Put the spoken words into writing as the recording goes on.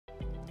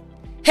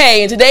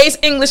Hey, in today's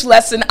English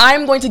lesson,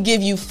 I'm going to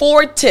give you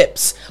four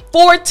tips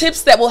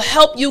that will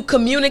help you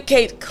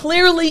communicate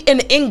clearly in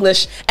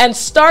English and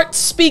start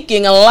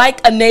speaking like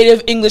a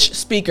native English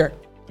speaker.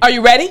 Are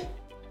you ready?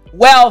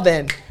 Well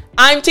then,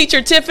 I'm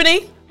Teacher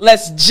Tiffany.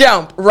 Let's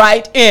jump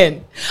right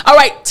in. All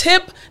right,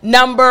 tip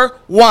number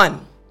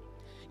 1.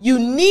 You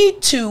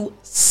need to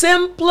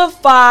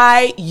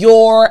simplify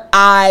your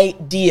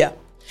idea.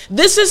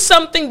 This is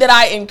something that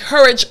I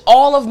encourage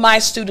all of my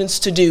students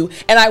to do,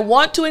 and I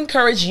want to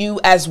encourage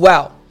you as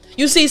well.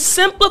 You see,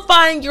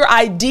 simplifying your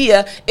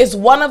idea is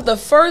one of the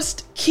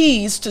first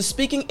keys to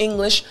speaking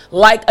English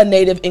like a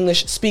native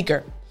English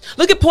speaker.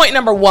 Look at point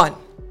number 1.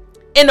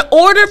 In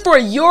order for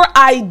your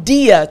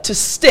idea to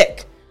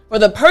stick, for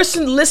the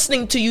person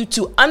listening to you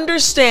to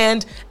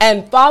understand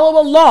and follow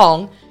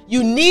along,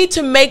 you need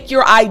to make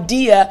your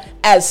idea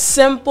as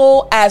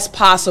simple as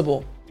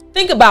possible.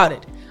 Think about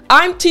it.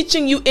 I'm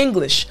teaching you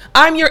English.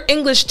 I'm your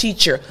English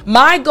teacher.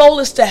 My goal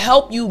is to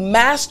help you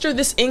master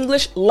this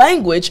English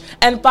language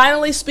and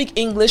finally speak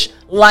English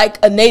like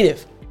a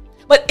native.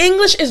 But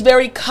English is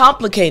very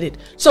complicated,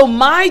 so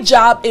my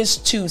job is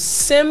to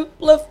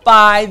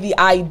simplify the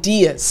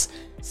ideas,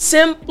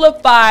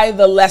 simplify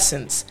the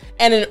lessons.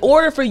 And in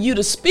order for you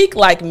to speak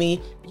like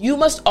me, you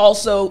must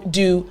also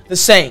do the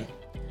same.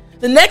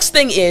 The next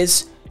thing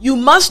is, you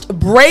must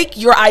break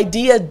your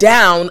idea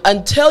down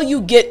until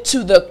you get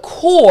to the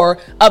core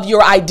of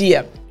your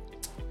idea.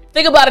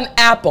 Think about an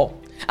apple.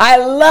 I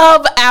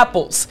love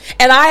apples,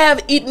 and I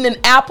have eaten an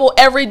apple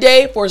every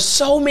day for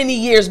so many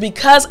years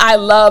because I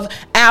love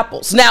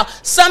apples. Now,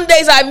 some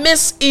days I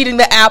miss eating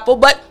the apple,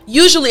 but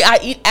usually I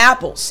eat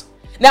apples.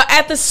 Now,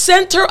 at the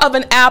center of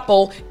an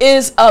apple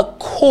is a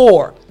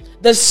core,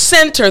 the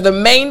center, the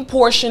main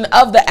portion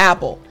of the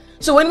apple.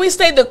 So when we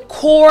say the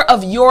core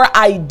of your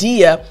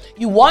idea,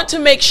 you want to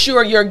make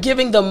sure you're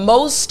giving the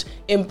most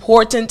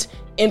important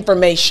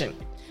information.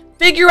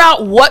 Figure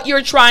out what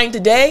you're trying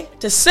today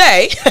to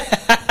say,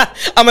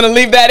 I'm going to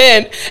leave that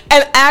in,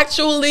 and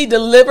actually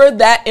deliver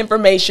that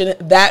information,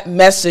 that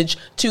message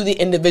to the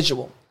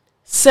individual.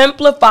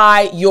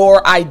 Simplify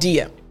your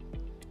idea.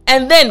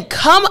 And then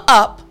come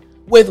up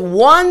with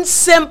one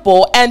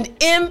simple and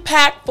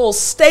impactful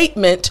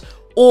statement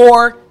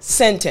or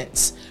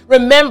sentence.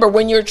 Remember,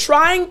 when you're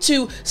trying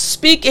to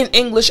speak in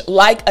English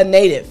like a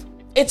native,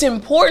 it's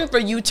important for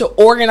you to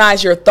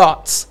organize your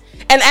thoughts.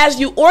 And as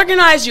you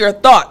organize your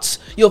thoughts,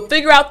 you'll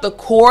figure out the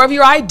core of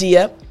your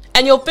idea,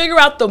 and you'll figure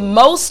out the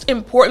most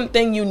important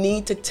thing you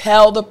need to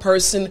tell the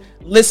person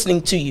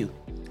listening to you.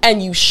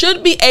 And you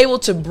should be able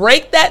to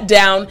break that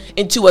down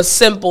into a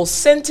simple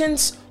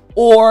sentence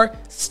or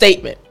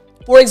statement.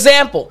 For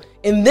example,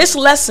 in this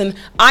lesson,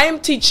 I'm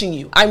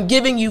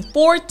giving you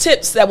 4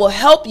 tips that will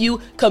help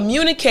you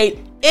communicate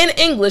in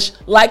English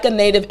like a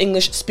native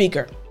English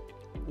speaker.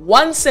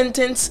 1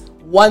 sentence,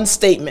 1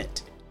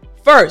 statement.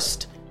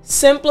 First,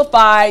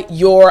 simplify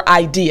your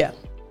idea.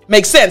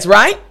 Makes sense,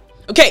 right?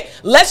 Okay,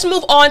 let's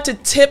move on to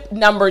tip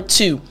number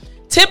 2.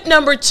 Tip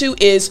number 2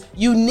 is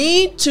you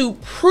need to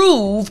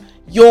prove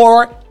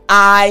your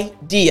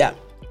idea.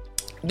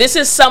 This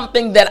is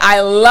something that I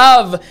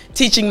love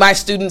teaching my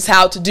students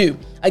how to do.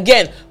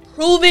 Again,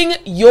 proving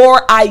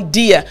your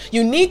idea.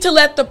 You need to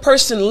let the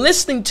person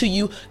listening to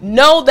you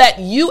know that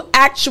you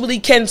actually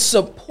can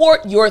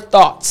support your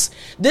thoughts.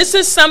 This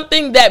is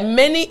something that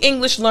many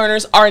English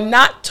learners are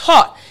not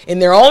taught in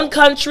their own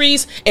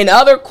countries, in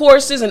other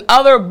courses, in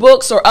other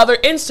books or other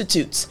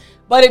institutes.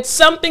 But it's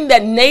something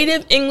that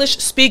native English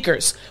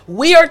speakers,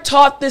 we are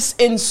taught this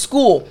in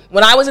school.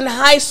 When I was in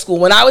high school,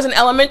 when I was in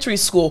elementary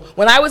school,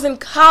 when I was in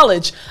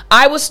college,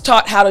 I was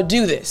taught how to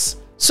do this.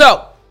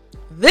 So,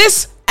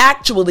 this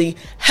actually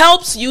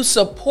helps you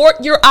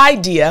support your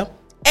idea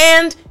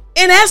and,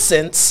 in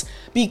essence,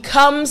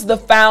 becomes the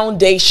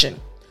foundation.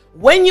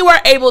 When you are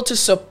able to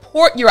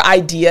support your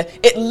idea,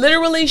 it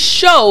literally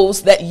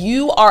shows that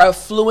you are a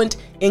fluent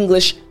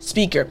English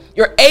speaker.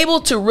 You're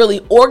able to really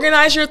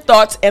organize your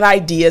thoughts and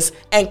ideas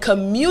and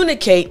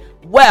communicate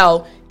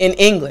well in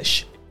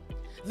English.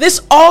 This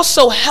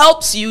also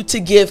helps you to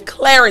give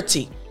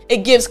clarity.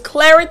 It gives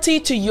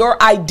clarity to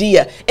your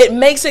idea. It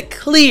makes it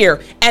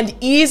clear and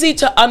easy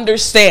to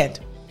understand.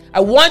 I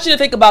want you to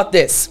think about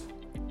this.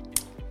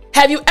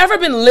 Have you ever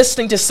been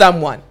listening to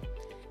someone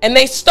and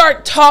they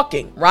start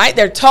talking, right?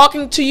 They're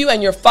talking to you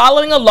and you're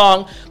following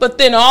along, but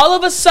then all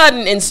of a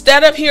sudden,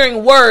 instead of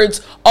hearing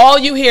words, all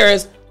you hear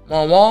is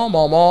mama,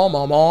 mama,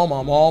 mama,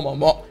 mama,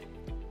 mama.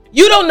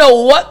 You don't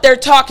know what they're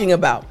talking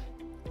about.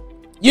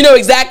 You know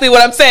exactly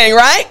what I'm saying,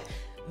 right?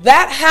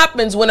 That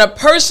happens when a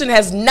person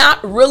has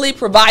not really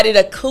provided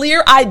a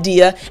clear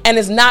idea and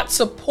is not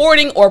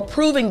supporting or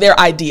proving their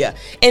idea.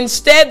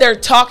 Instead, they're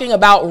talking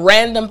about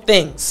random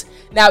things.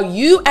 Now,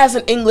 you as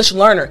an English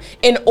learner,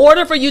 in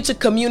order for you to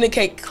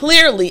communicate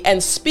clearly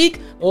and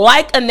speak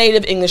like a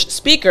native English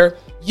speaker,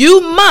 you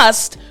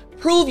must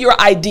prove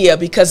your idea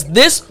because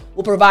this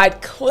will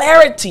provide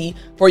clarity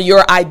for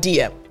your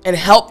idea and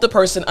help the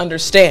person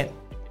understand.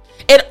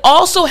 It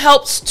also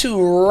helps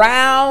to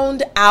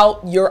round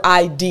out your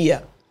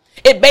idea.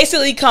 It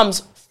basically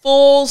comes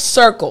full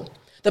circle.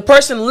 The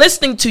person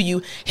listening to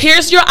you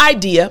hears your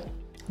idea.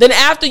 Then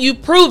after you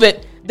prove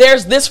it,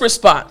 there's this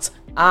response.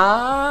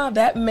 Ah,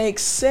 that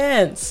makes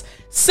sense.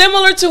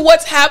 Similar to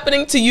what's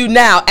happening to you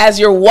now as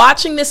you're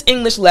watching this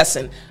English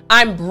lesson.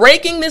 I'm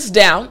breaking this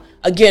down.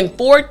 Again,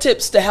 4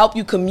 tips to help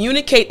you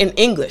communicate in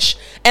English.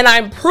 And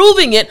I'm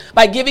proving it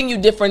by giving you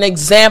different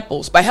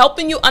examples, by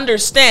helping you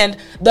understand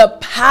the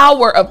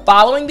power of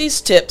following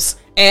these tips.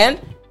 And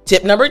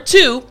tip number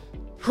 2,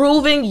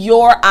 proving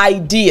your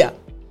idea.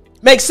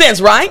 Makes sense,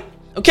 right?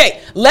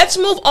 Okay, let's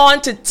move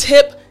on to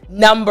tip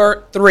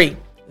number 3.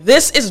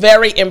 This is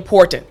very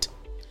important.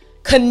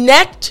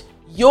 Connect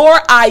your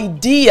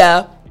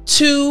idea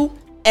to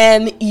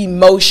an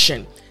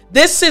emotion.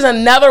 This is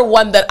another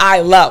one that I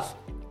love.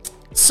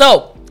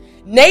 So,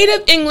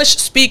 native English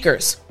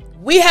speakers,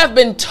 we have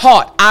been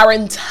taught our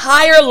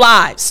entire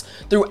lives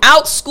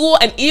throughout school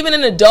and even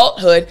in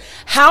adulthood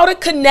how to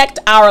connect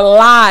our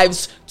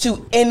lives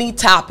to any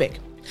topic,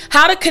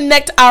 how to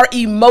connect our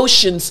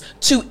emotions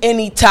to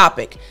any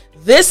topic.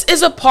 This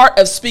is a part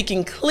of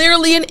speaking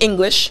clearly in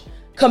English,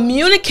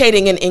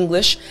 communicating in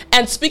English,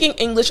 and speaking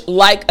English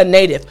like a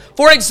native.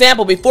 For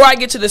example, before I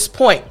get to this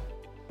point,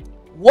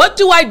 what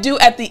do I do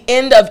at the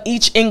end of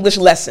each English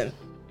lesson?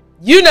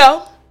 You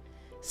know,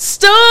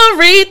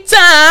 story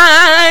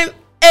time,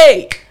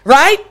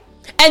 right?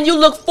 And you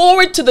look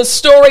forward to the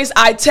stories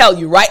I tell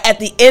you, right? At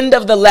the end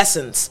of the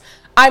lessons,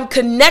 I'm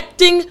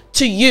connecting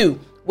to you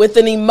with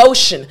an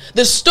emotion.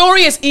 The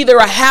story is either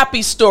a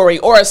happy story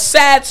or a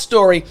sad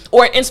story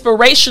or an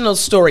inspirational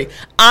story.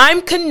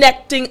 I'm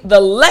connecting the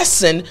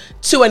lesson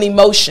to an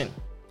emotion.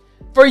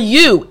 For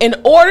you, in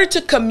order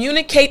to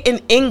communicate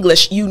in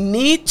English, you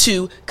need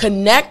to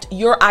connect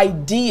your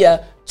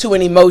idea to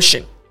an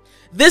emotion.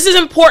 This is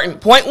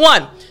important. Point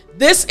 1.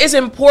 This is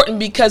important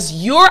because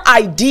your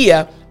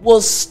idea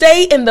will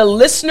stay in the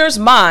listener's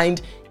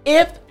mind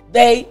if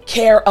they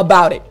care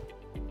about it.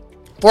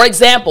 For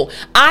example,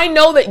 I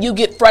know that you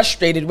get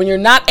frustrated when you're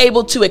not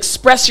able to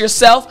express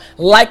yourself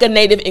like a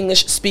native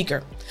English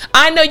speaker.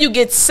 I know you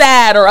get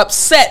sad or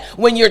upset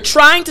when you're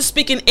trying to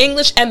speak in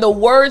English and the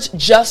words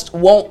just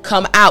won't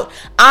come out.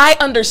 I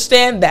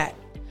understand that.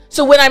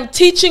 So when I'm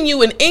teaching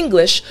you in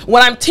English,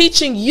 when I'm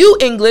teaching you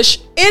English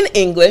in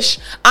English,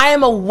 I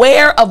am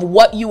aware of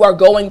what you are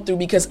going through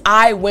because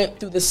I went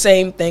through the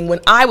same thing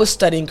when I was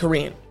studying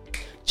Korean.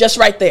 Just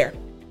right there.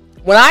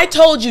 When I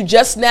told you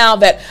just now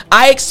that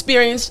I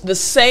experienced the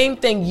same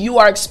thing you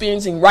are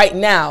experiencing right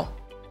now,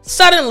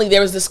 suddenly there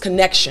was this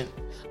connection.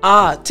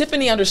 Ah,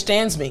 Tiffany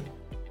understands me.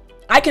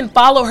 I can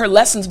follow her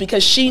lessons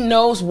because she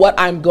knows what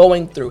I'm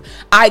going through.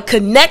 I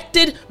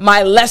connected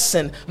my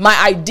lesson, my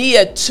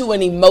idea to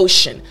an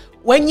emotion.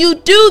 When you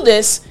do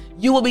this,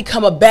 you will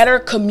become a better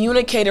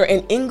communicator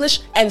in English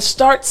and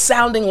start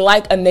sounding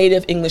like a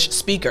native English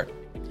speaker.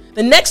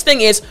 The next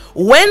thing is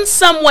when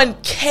someone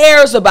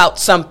cares about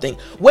something,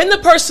 when the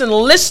person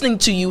listening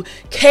to you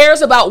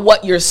cares about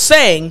what you're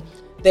saying,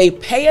 they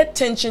pay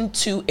attention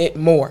to it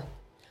more.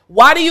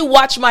 Why do you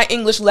watch my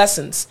English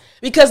lessons?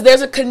 Because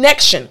there's a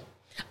connection.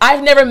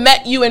 I've never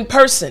met you in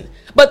person,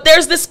 but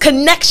there's this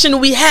connection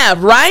we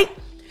have, right?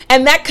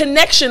 And that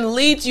connection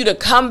leads you to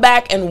come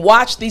back and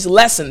watch these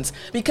lessons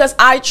because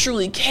I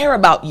truly care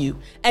about you.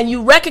 And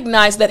you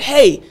recognize that,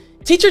 hey,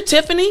 Teacher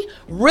Tiffany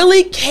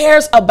really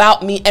cares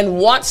about me and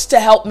wants to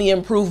help me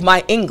improve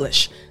my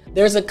English.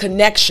 There's a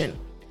connection.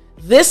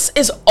 This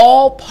is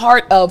all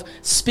part of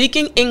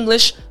speaking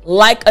English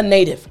like a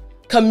native,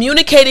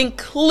 communicating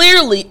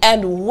clearly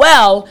and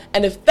well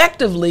and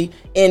effectively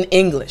in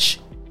English.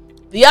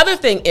 The other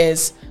thing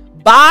is,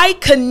 by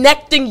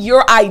connecting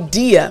your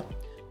idea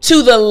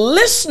to the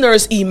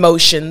listener's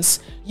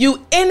emotions,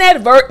 you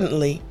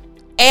inadvertently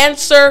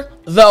answer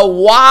the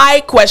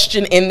why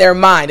question in their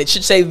mind. It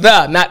should say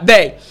the, not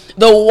they.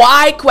 The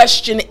why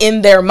question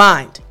in their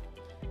mind.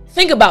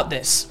 Think about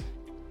this.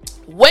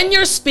 When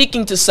you're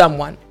speaking to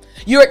someone,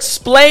 you're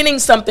explaining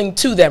something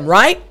to them,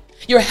 right?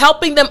 You're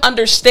helping them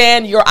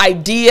understand your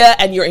idea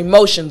and your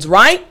emotions,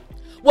 right?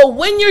 Well,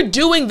 when you're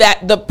doing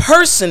that, the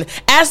person,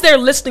 as they're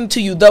listening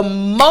to you, the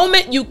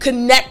moment you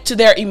connect to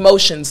their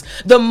emotions,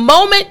 the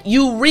moment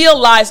you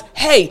realize,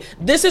 hey,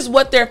 this is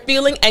what they're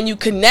feeling, and you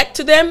connect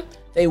to them,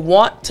 they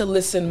want to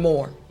listen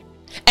more.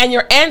 And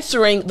you're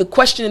answering the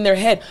question in their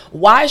head,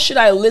 why should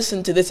I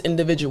listen to this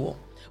individual?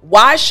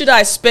 Why should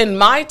I spend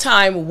my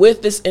time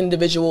with this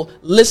individual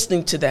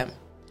listening to them?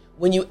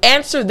 When you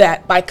answer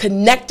that by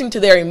connecting to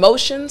their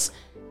emotions,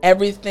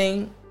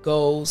 everything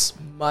goes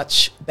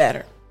much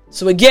better.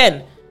 So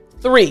again,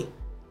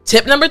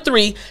 tip number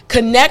 3,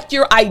 connect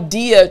your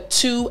idea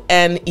to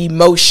an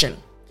emotion.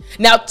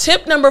 Now,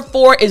 tip number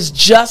 4 is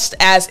just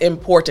as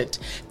important.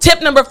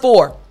 Tip number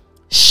 4,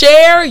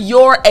 share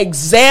your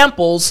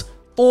examples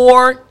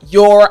for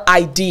your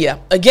idea.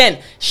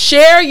 Again,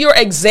 share your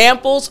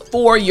examples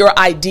for your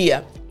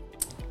idea.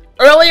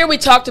 Earlier, we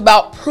talked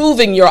about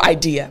proving your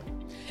idea.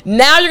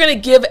 Now you're going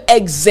to give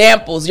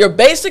examples. You're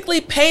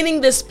basically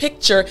painting this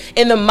picture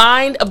in the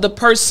mind of the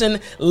person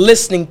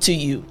listening to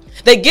you.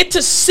 They get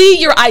to see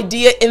your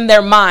idea in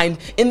their mind,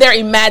 in their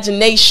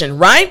imagination,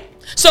 right?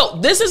 So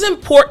this is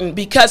important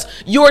because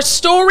your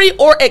story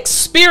or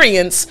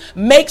experience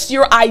makes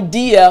your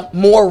idea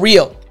more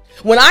real.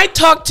 When I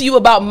talk to you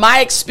about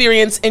my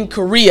experience in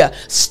Korea,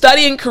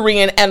 studying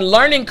Korean and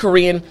learning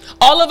Korean,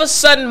 all of a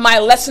sudden my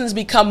lessons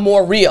become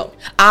more real.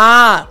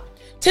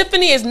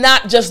 Tiffany is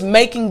not just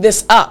making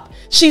this up.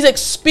 She's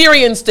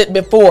experienced it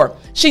before.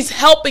 She's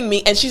helping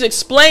me and she's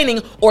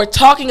explaining or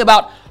talking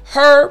about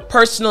her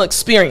personal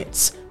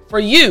experience. For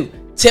you,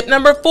 tip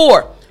number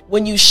 4,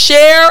 when you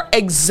share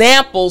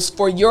examples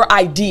for your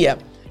idea,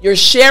 you're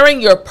sharing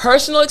your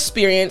personal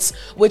experience,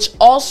 which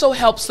also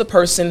helps the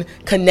person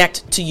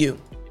connect to you.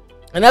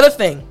 Another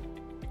thing,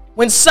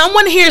 when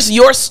someone hears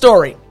your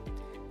story,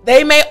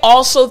 they may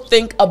also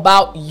think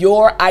about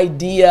your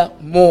idea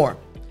more.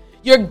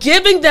 You're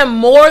giving them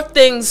more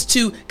things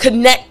to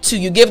connect to.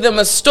 You give them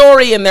a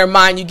story in their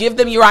mind. You give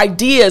them your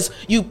ideas.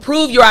 You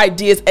prove your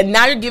ideas. And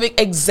now you're giving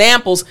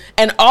examples.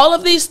 And all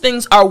of these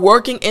things are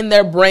working in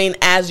their brain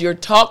as you're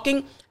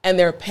talking, and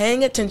they're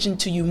paying attention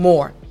to you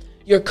more.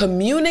 You're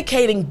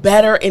communicating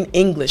better in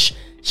English.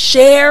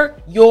 Share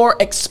your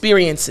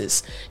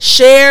experiences.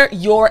 Share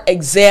your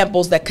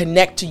examples that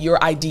connect to your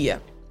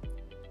idea.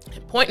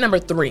 Point number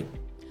 3,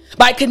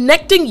 by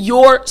connecting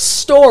your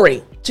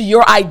story to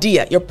your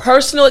idea, your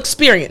personal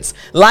experience,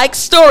 like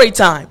story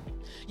time,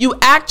 you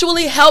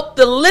actually help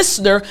the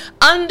listener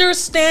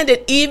understand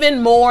it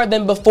even more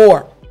than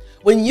before.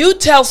 When you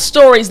tell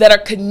stories that are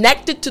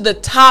connected to the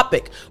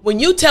topic, when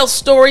you tell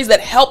stories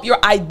that help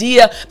your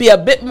idea be a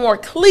bit more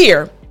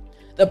clear,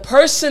 the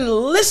person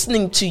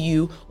listening to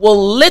you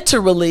will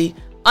literally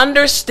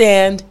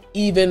understand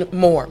even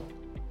more.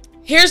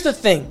 Here's the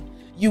thing.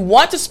 You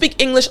want to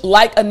speak English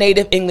like a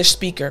native English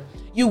speaker.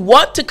 You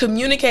want to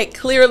communicate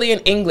clearly in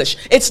English.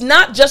 It's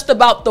not just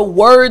about the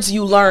words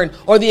you learn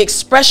or the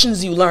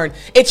expressions you learn.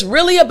 It's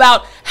really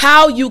about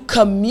how you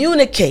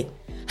communicate,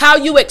 how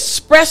you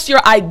express your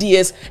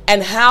ideas,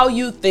 and how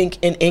you think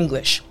in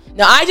English.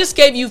 Now, I just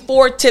gave you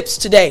 4 tips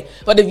today,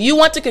 but if you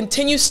want to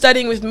continue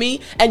studying with me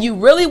and you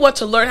really want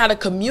to learn how to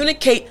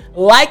communicate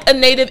like a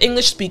native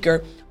English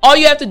speaker, all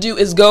you have to do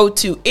is go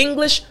to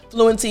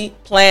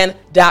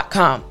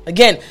EnglishFluencyPlan.com.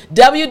 Again,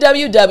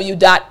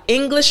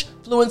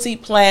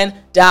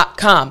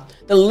 www.EnglishFluencyPlan.com.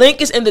 The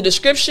link is in the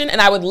description, and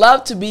I would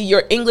love to be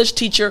your English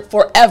teacher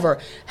forever,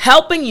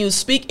 helping you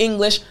speak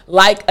English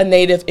like a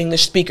native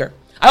English speaker.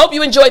 I hope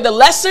you enjoyed the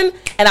lesson,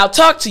 and I'll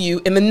talk to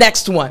you in the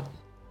next one.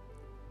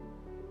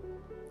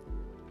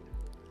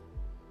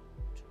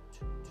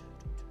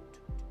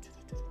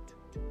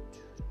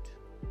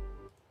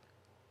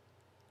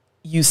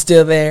 You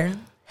still there?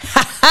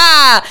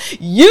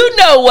 You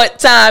know what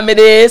time it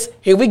is.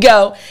 Here we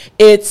go.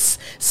 It's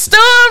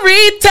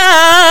story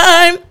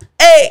time.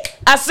 Hey,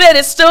 I said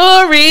it's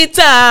story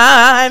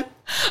time.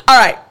 All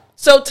right.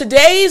 So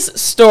today's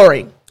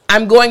story,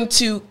 I'm going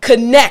to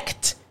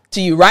connect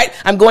to you, right?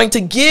 I'm going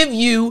to give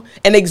you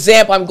an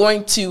example. I'm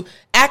going to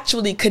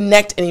actually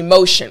connect an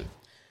emotion.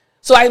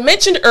 So I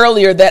mentioned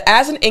earlier that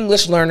as an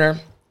English learner,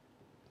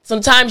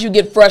 sometimes you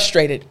get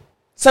frustrated.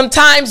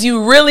 Sometimes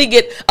you really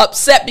get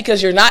upset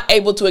because you're not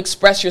able to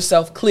express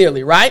yourself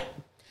clearly, right?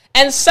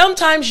 And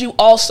sometimes you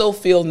also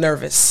feel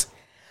nervous.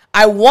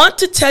 I want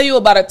to tell you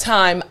about a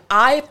time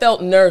I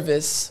felt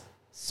nervous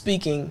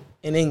speaking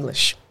in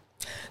English.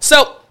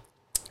 So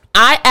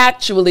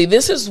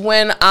this is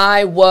when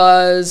I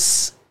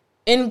was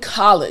in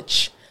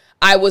college.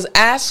 I was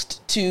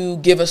asked to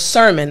give a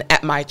sermon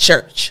at my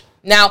church.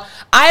 Now,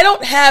 I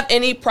don't have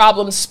any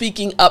problem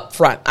speaking up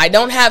front. I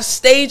don't have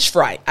stage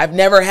fright. I've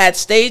never had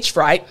stage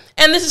fright.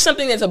 And this is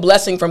something that's a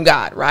blessing from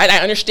God, right? I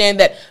understand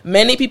that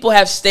many people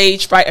have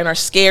stage fright and are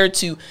scared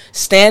to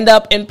stand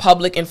up in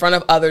public in front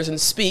of others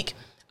and speak.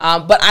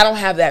 But I don't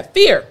have that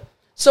fear.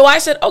 So I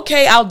said,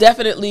 okay, I'll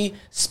definitely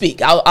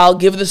speak. I'll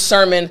give the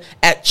sermon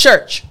at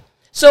church.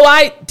 So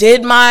I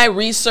did my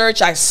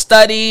research, I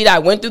studied, I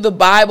went through the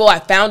Bible, I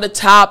found a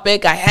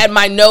topic, I had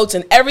my notes,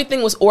 and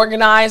everything was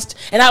organized,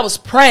 and I was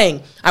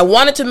praying. I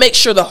wanted to make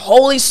sure the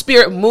Holy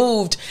Spirit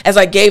moved as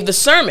I gave the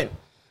sermon.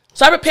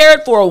 So I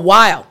prepared for a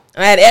while,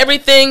 and I had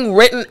everything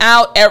written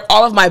out,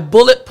 all of my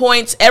bullet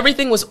points,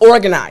 everything was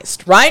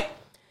organized, right?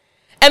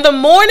 And the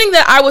morning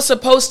that I was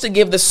supposed to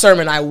give the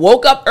sermon, I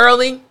woke up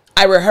early,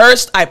 I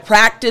rehearsed, I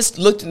practiced,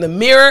 looked in the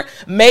mirror,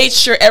 made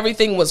sure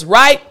everything was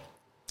right.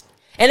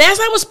 And as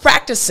I was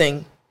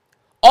practicing,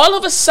 all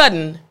of a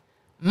sudden,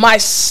 my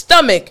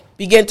stomach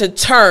began to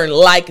turn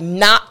like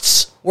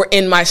knots were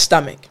in my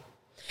stomach.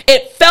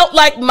 It felt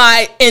like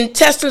my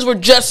intestines were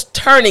just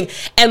turning,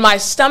 and my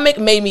stomach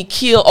made me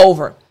keel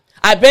over.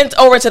 I bent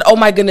over and said, oh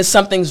my goodness,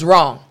 something's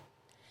wrong.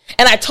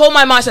 And I told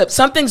my mom, I said,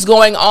 something's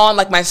going on,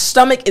 like my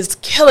stomach is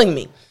killing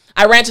me.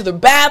 I ran to the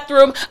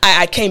bathroom,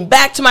 I came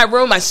back to my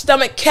room, my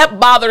stomach kept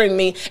bothering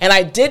me, and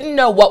I didn't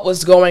know what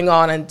was going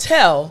on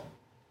until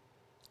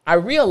I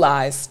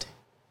realized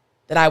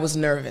that I was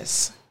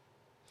nervous.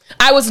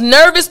 I was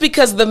nervous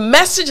because the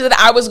message that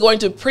I was going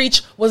to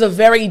preach was a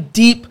very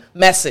deep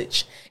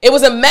message. It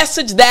was a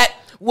message that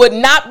would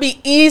not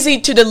be easy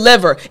to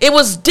deliver. It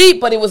was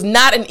deep, but it was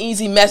not an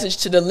easy message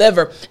to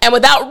deliver. And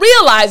without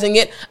realizing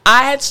it,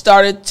 I had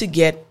started to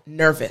get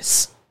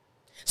nervous.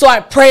 So I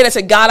prayed. I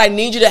said, God, I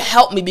need you to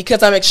help me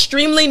because I'm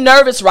extremely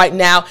nervous right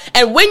now.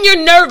 And when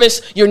you're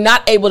nervous, you're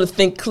not able to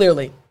think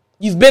clearly.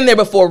 You've been there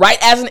before, right?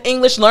 As an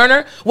English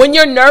learner, when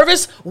you're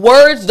nervous,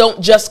 words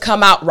don't just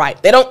come out right.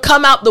 They don't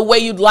come out the way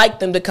you'd like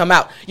them to come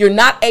out. You're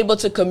not able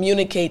to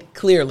communicate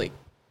clearly.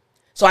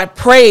 So I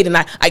prayed and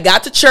I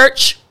got to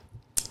church.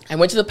 I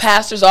went to the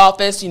pastor's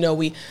office.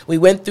 We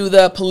went through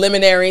the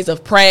preliminaries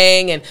of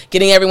praying and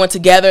getting everyone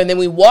together. And then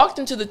we walked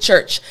into the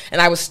church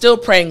and I was still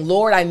praying,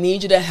 Lord, I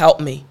need you to help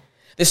me.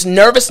 This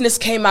nervousness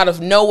came out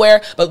of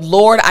nowhere, but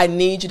Lord, I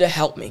need you to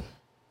help me.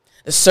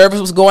 The service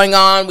was going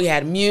on. We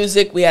had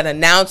music, we had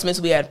announcements,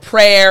 we had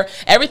prayer.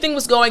 Everything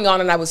was going on,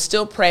 and I was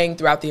still praying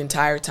throughout the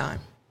entire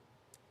time.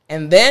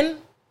 And then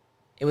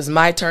it was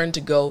my turn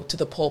to go to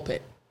the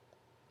pulpit,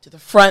 to the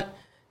front,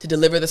 to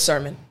deliver the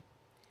sermon.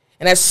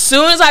 And as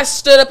soon as I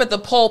stood up at the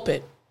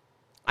pulpit,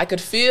 I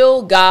could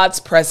feel God's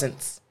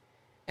presence,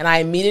 and I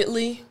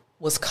immediately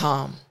was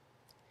calm.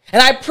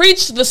 And I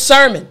preached the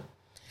sermon.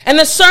 And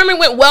the sermon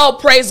went well,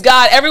 praise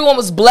God. Everyone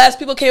was blessed.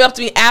 People came up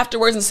to me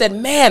afterwards and said,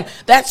 man,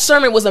 that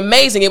sermon was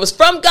amazing. It was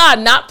from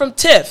God, not from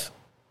Tiff.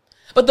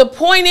 But the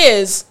point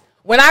is,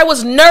 when I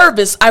was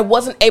nervous, I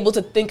wasn't able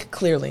to think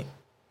clearly.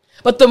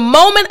 But the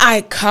moment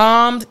I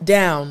calmed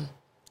down,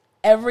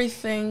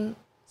 everything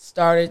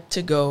started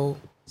to go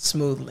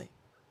smoothly.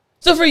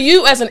 So for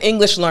you as an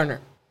English learner,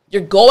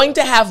 you're going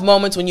to have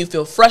moments when you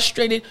feel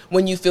frustrated,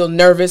 when you feel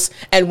nervous,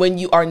 and when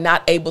you are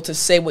not able to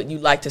say what you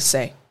like to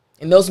say.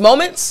 In those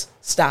moments,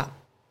 stop,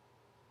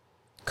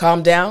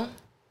 calm down,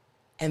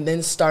 and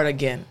then start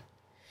again.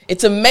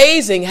 It's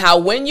amazing how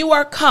when you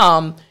are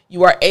calm,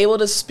 you are able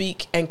to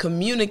speak and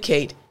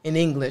communicate in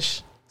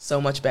English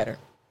so much better.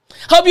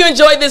 Hope you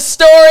enjoyed this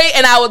story,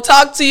 and I will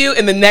talk to you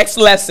in the next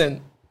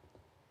lesson.